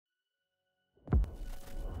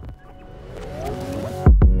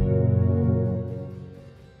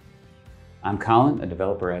I'm Colin, a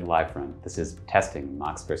developer at Livefront. This is testing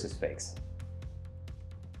mocks versus fakes.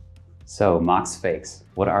 So mocks, fakes,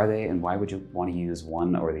 what are they and why would you want to use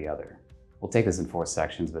one or the other? We'll take this in 4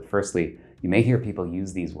 sections, but firstly, you may hear people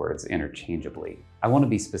use these words interchangeably. I want to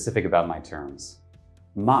be specific about my terms.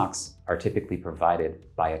 Mocks are typically provided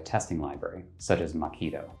by a testing library, such as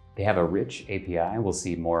Mockito. They have a rich API, we'll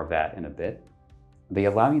see more of that in a bit. They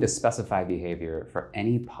allow you to specify behavior for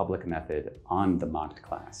any public method on the mocked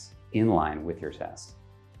class, in line with your test.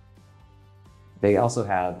 They also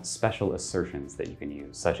have special assertions that you can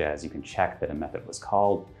use, such as you can check that a method was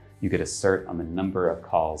called, you could assert on the number of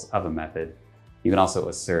calls of a method, you can also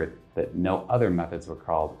assert that no other methods were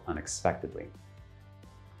called unexpectedly.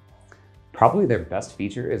 Probably their best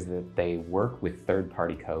feature is that they work with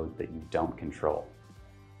third-party code that you don't control.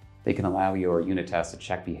 They can allow your unit test to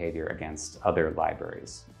check behavior against other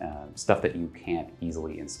libraries, stuff that you can't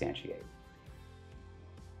easily instantiate.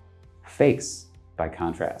 Fakes, by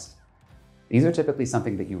contrast, these are typically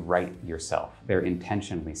something that you write yourself. They're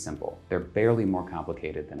intentionally simple. They're barely more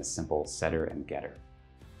complicated than a simple setter and getter.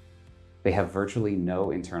 They have virtually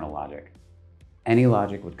no internal logic. Any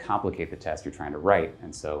logic would complicate the test you're trying to write,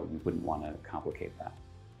 and so you wouldn't want to complicate that.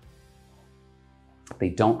 They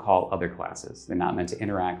don't call other classes. They're not meant to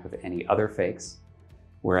interact with any other fakes,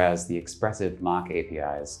 whereas the expressive mock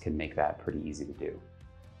APIs can make that pretty easy to do.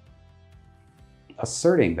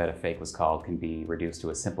 Asserting that a fake was called can be reduced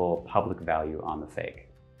to a simple public value on the fake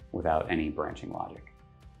without any branching logic.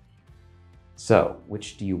 So,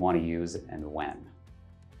 which do you want to use and when?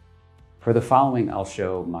 For the following, I'll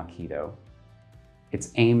show Mockito.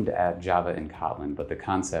 It's aimed at Java and Kotlin, but the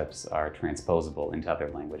concepts are transposable into other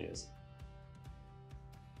languages.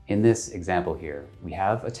 In this example here, we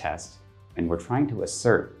have a test, and we're trying to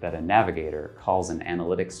assert that a navigator calls an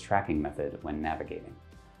analytics tracking method when navigating.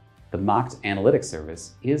 The mocked analytics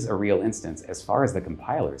service is a real instance as far as the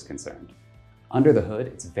compiler is concerned. Under the hood,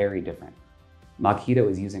 it's very different. Mockito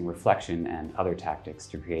is using reflection and other tactics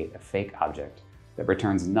to create a fake object that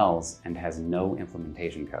returns nulls and has no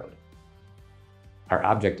implementation code. Our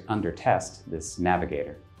object under test, this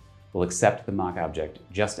navigator, will accept the mock object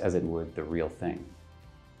just as it would the real thing.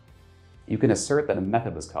 You can assert that a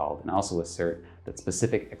method was called and also assert that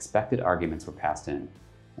specific expected arguments were passed in.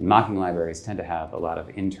 And mocking libraries tend to have a lot of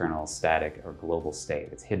internal, static, or global state.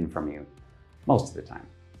 It's hidden from you most of the time.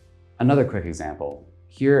 Another quick example.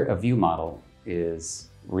 Here, a view model is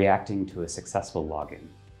reacting to a successful login.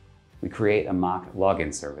 We create a mock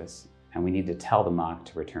login service, and we need to tell the mock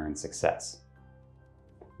to return success.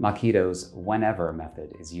 Mockito's whenever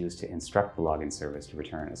method is used to instruct the login service to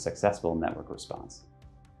return a successful network response.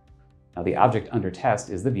 Now, the object under test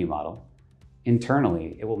is the view model.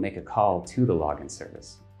 Internally, it will make a call to the login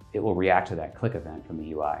service. It will react to that click event from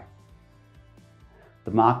the UI.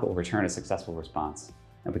 The mock will return a successful response,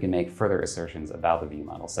 and we can make further assertions about the view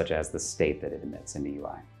model, such as the state that it emits in the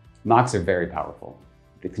UI. Mocks are very powerful.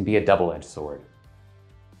 It can be a double-edged sword.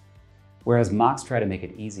 Whereas mocks try to make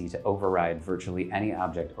it easy to override virtually any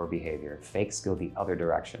object or behavior, fakes go the other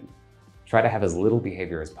direction. Try to have as little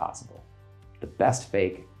behavior as possible. The best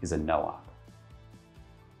fake is a no-op.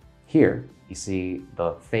 Here, you see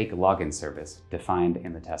the fake login service defined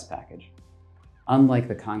in the test package. Unlike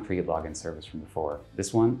the concrete login service from before,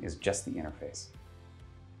 this one is just the interface.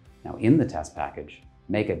 Now, in the test package,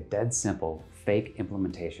 make a dead simple fake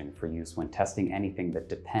implementation for use when testing anything that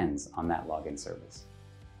depends on that login service.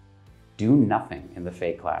 Do nothing in the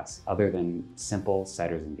fake class other than simple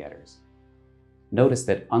setters and getters. Notice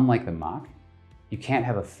that unlike the mock, you can't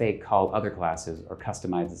have a fake call other classes or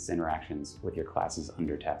customize its interactions with your classes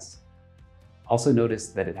under test. Also notice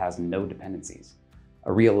that it has no dependencies.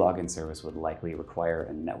 A real login service would likely require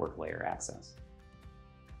a network layer access.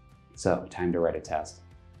 So, time to write a test.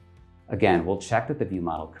 Again, we'll check that the view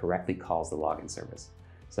model correctly calls the login service.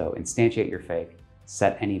 So instantiate your fake,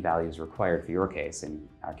 set any values required for your case. In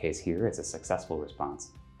our case here, it's a successful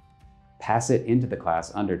response. Pass it into the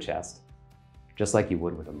class under test, just like you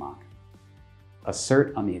would with a mock.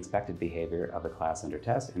 Assert on the expected behavior of the class under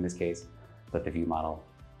test, in this case, that the view model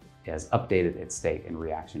has updated its state in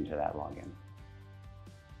reaction to that login.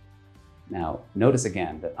 Now, notice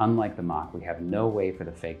again that unlike the mock, we have no way for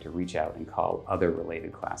the fake to reach out and call other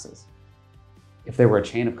related classes. If there were a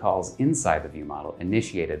chain of calls inside the view model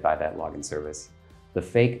initiated by that login service, the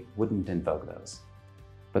fake wouldn't invoke those.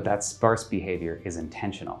 But that sparse behavior is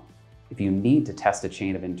intentional. If you need to test a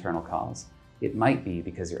chain of internal calls, it might be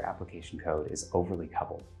because your application code is overly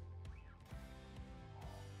coupled.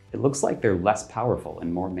 It looks like they're less powerful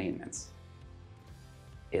and more maintenance.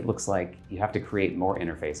 It looks like you have to create more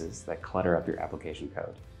interfaces that clutter up your application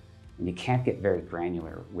code. and you can't get very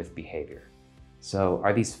granular with behavior. So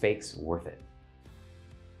are these fakes worth it?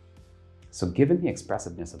 So given the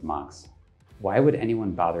expressiveness of mocks, why would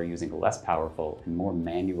anyone bother using a less powerful and more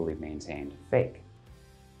manually maintained fake?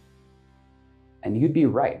 And you'd be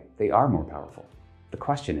right, they are more powerful. The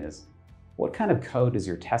question is, what kind of code does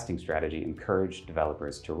your testing strategy encourage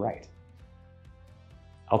developers to write?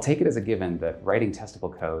 I'll take it as a given that writing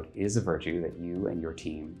testable code is a virtue that you and your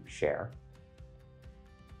team share.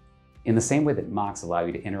 In the same way that mocks allow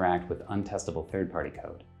you to interact with untestable third-party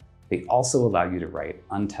code, they also allow you to write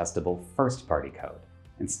untestable first-party code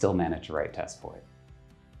and still manage to write tests for it.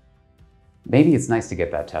 Maybe it's nice to get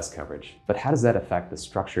that test coverage, but how does that affect the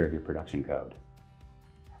structure of your production code?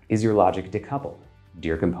 Is your logic decoupled? Do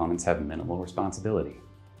your components have minimal responsibility?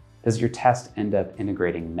 Does your test end up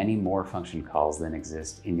integrating many more function calls than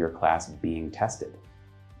exist in your class being tested?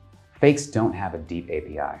 Fakes don't have a deep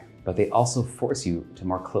API, but they also force you to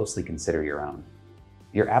more closely consider your own.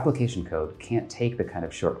 Your application code can't take the kind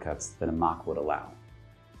of shortcuts that a mock would allow.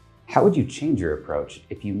 How would you change your approach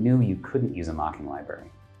if you knew you couldn't use a mocking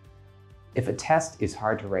library? If a test is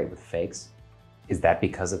hard to write with fakes, is that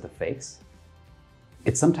because of the fakes?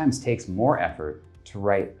 It sometimes takes more effort to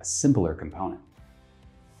write a simpler component.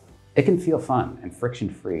 It can feel fun and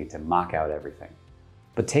friction-free to mock out everything,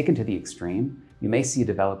 but taken to the extreme, you may see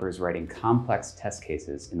developers writing complex test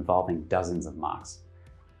cases involving dozens of mocks.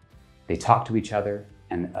 They talk to each other,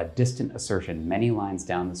 and a distant assertion many lines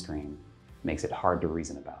down the stream makes it hard to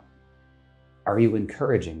reason about. Are you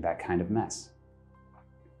encouraging that kind of mess?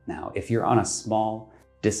 Now, if you're on a small,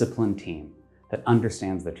 disciplined team that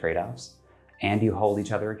understands the trade-offs, and you hold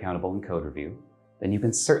each other accountable in code review, then you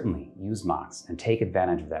can certainly use mocks and take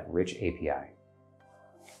advantage of that rich API.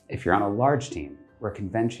 If you're on a large team where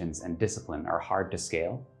conventions and discipline are hard to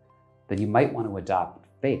scale, then you might want to adopt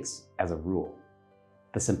fakes as a rule.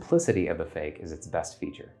 The simplicity of the fake is its best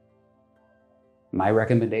feature. My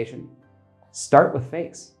recommendation? Start with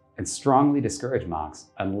fakes and strongly discourage mocks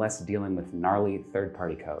unless dealing with gnarly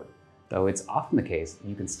third-party code, though it's often the case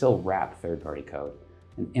you can still wrap third-party code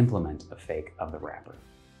and implement a fake of the wrapper.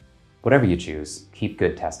 Whatever you choose, keep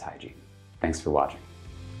good test hygiene. Thanks for watching.